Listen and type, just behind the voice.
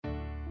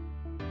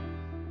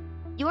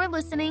You're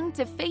listening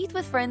to Faith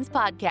with Friends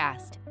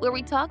podcast, where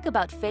we talk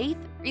about faith,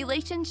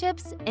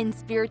 relationships, and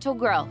spiritual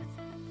growth.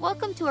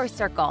 Welcome to our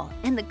circle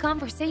and the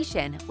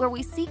conversation where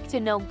we seek to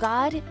know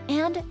God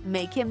and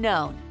make Him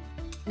known.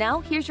 Now,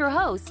 here's your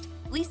host,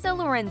 Lisa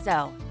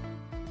Lorenzo.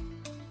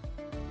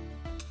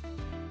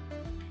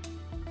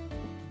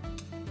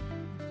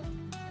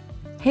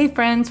 Hey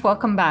friends,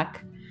 welcome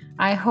back.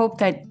 I hope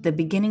that the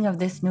beginning of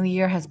this new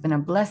year has been a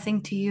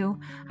blessing to you.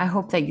 I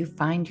hope that you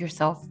find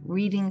yourself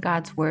reading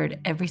God's Word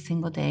every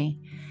single day.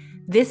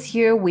 This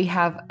year, we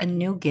have a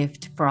new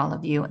gift for all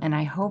of you, and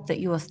I hope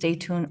that you will stay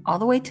tuned all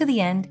the way to the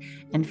end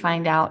and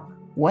find out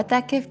what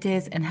that gift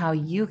is and how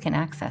you can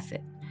access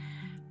it.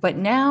 But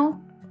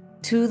now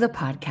to the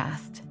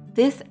podcast.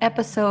 This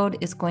episode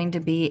is going to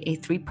be a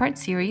 3-part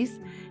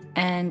series,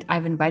 and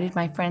I've invited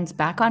my friends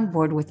back on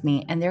board with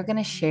me, and they're going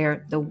to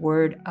share the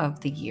word of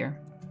the year.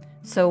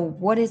 So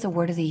what is a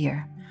word of the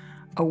year?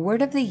 A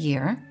word of the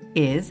year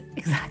is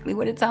exactly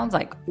what it sounds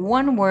like.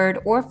 One word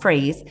or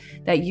phrase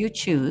that you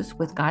choose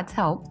with God's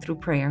help through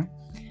prayer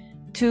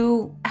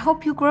to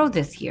help you grow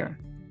this year.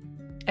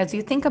 As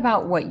you think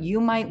about what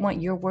you might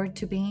want your word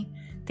to be,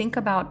 think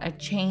about a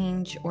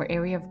change or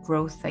area of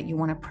growth that you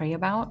want to pray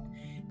about.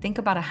 Think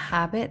about a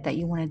habit that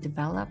you want to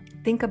develop.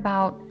 Think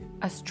about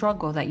a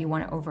struggle that you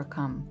want to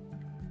overcome.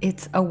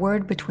 It's a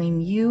word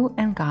between you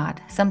and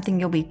God, something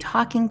you'll be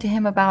talking to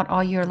Him about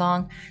all year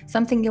long,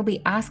 something you'll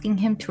be asking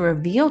Him to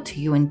reveal to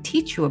you and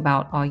teach you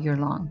about all year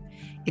long.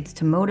 It's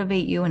to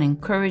motivate you and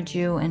encourage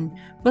you and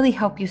really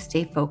help you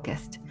stay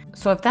focused.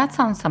 So if that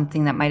sounds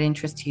something that might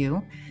interest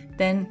you,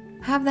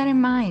 then have that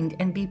in mind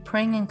and be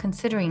praying and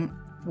considering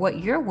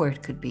what your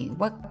word could be,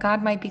 what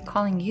God might be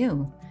calling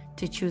you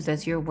to choose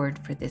as your word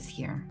for this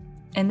year.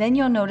 And then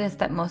you'll notice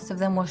that most of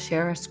them will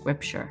share a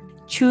scripture.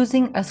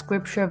 Choosing a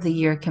scripture of the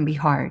year can be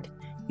hard.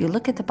 You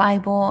look at the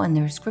Bible and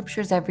there are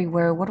scriptures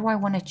everywhere. What do I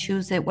want to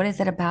choose it? What is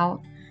it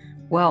about?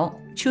 Well,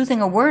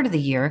 choosing a word of the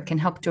year can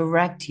help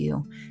direct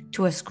you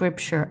to a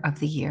scripture of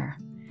the year.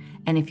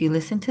 And if you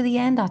listen to the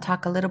end, I'll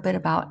talk a little bit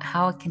about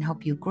how it can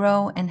help you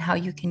grow and how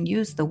you can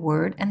use the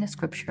word and the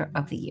scripture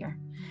of the year.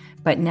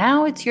 But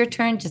now it's your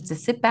turn just to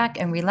sit back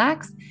and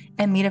relax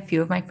and meet a few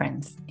of my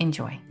friends.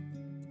 Enjoy.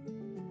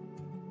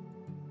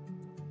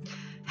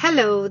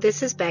 Hello,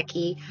 this is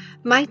Becky.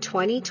 My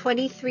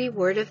 2023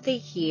 word of the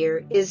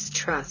year is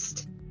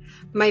trust.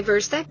 My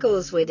verse that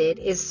goes with it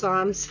is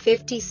Psalms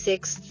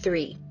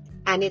 56:3,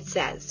 and it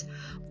says,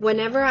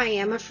 "Whenever I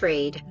am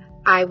afraid,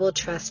 I will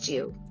trust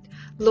you."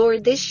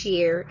 Lord, this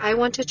year, I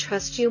want to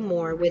trust you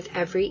more with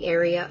every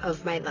area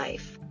of my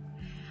life.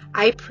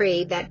 I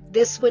pray that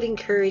this would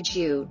encourage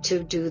you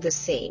to do the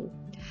same.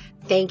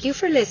 Thank you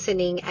for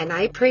listening, and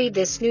I pray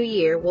this new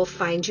year will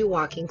find you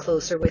walking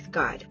closer with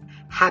God.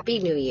 Happy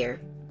New Year.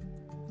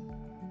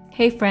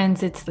 Hey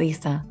friends, it's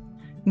Lisa.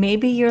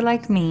 Maybe you're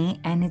like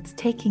me and it's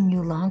taking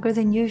you longer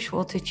than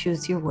usual to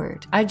choose your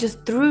word. I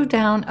just threw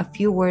down a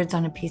few words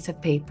on a piece of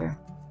paper,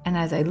 and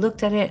as I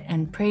looked at it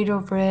and prayed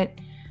over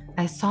it,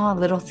 I saw a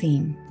little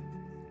theme.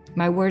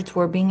 My words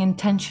were being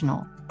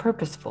intentional,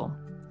 purposeful,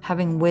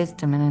 having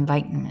wisdom and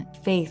enlightenment,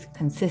 faith,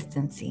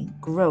 consistency,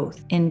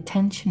 growth,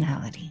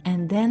 intentionality.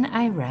 And then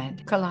I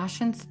read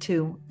Colossians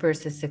 2,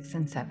 verses 6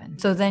 and 7.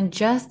 So then,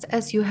 just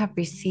as you have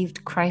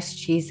received Christ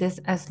Jesus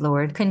as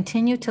Lord,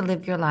 continue to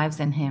live your lives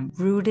in Him,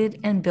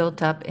 rooted and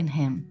built up in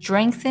Him,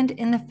 strengthened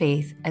in the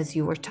faith as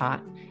you were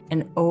taught,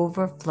 and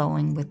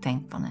overflowing with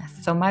thankfulness.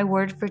 So my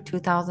word for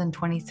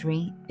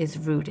 2023 is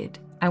rooted.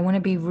 I want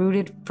to be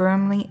rooted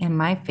firmly in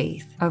my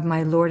faith of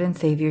my Lord and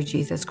Savior,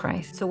 Jesus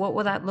Christ. So what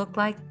will that look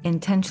like?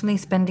 Intentionally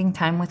spending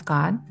time with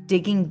God,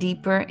 digging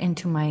deeper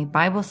into my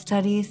Bible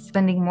studies,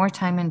 spending more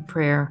time in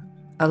prayer,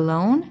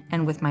 alone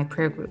and with my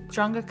prayer group.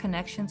 Stronger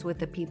connections with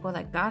the people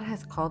that God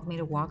has called me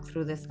to walk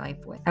through this life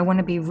with. I want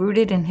to be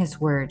rooted in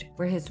His Word,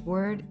 where His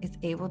Word is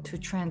able to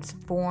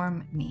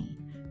transform me,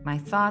 my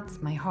thoughts,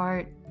 my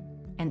heart,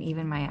 and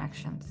even my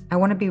actions. I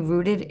want to be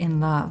rooted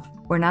in love,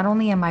 where not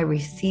only am I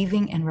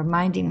receiving and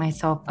reminding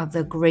myself of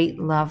the great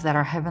love that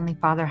our Heavenly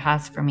Father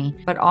has for me,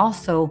 but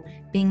also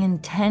being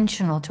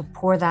intentional to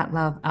pour that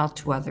love out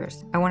to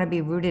others. I want to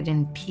be rooted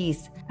in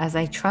peace as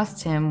I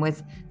trust Him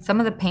with some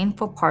of the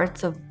painful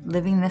parts of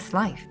living this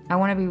life. I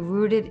want to be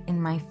rooted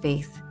in my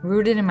faith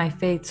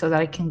so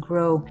that I can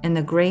grow in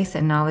the grace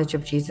and knowledge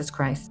of Jesus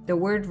Christ. The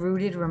word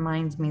rooted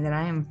reminds me that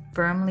I am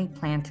firmly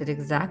planted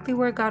exactly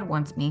where God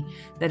wants me,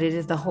 that it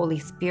is the Holy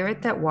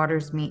Spirit that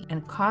waters me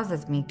and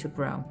causes me to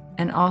grow.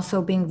 And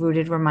also being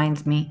rooted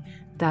reminds me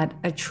that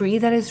a tree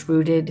that is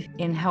rooted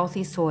in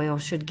healthy soil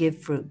should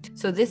give fruit.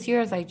 So this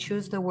year, as I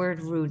choose the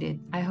word rooted,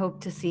 I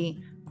hope to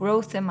see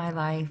growth in my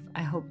life.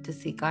 I hope to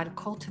see God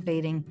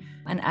cultivating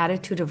an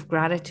attitude of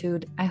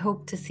gratitude. I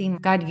hope to see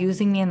God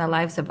using me in the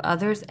lives of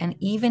others, and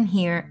even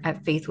here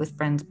at Faith with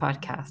Friends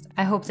podcast.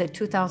 I hope that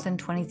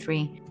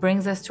 2023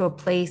 brings us to a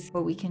place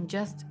where we can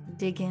just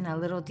dig in a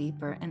little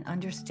deeper and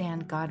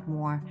understand God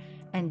more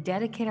and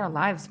dedicate our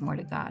lives more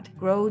to God.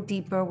 Grow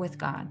deeper with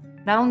God.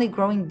 Not only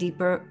growing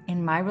deeper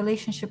in my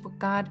relationship with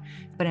God,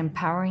 but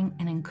empowering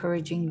and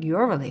encouraging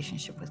your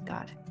relationship with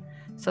God.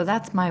 So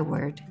that's my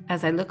word.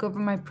 As I look over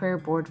my prayer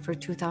board for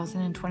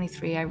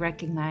 2023, I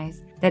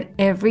recognize that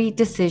every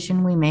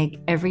decision we make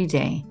every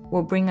day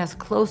will bring us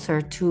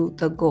closer to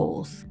the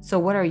goals. So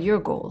what are your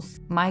goals?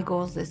 My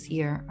goals this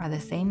year are the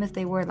same as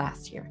they were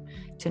last year,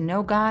 to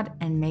know God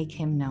and make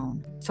Him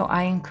known. So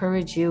I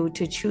encourage you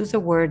to choose a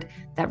word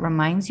that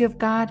reminds you of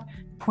God,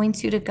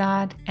 points you to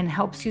God, and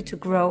helps you to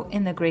grow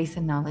in the grace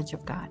and knowledge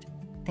of God.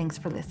 Thanks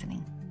for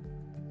listening.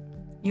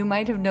 You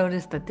might have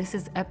noticed that this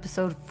is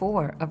episode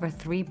 4 of a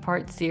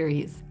 3-part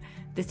series.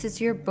 This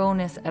is your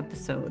bonus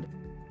episode.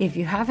 If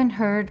you haven't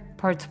heard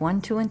parts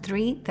 1, 2, and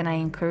 3, then I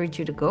encourage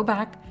you to go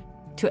back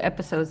to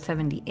episodes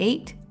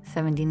 78,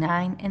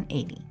 79, and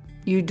 80.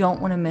 You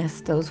don't want to miss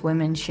those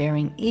women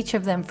sharing, each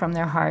of them from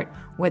their heart,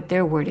 what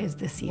their word is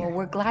this year. Well,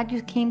 we're glad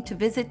you came to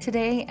visit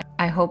today.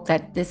 I hope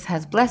that this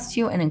has blessed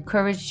you and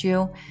encouraged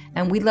you,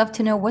 and we'd love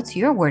to know what's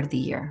your word of the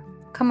year.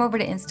 Come over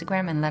to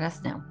Instagram and let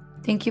us know.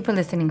 Thank you for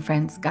listening,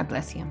 friends. God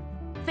bless you.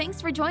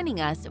 Thanks for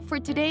joining us for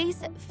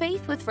today's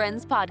Faith with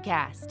Friends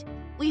podcast.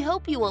 We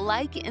hope you will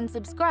like and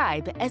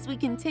subscribe as we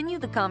continue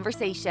the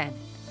conversation.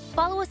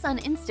 Follow us on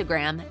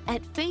Instagram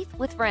at Faith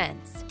with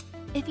Friends.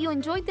 If you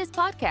enjoyed this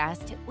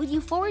podcast, would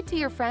you forward to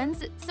your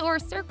friends so our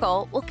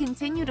circle will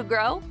continue to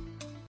grow?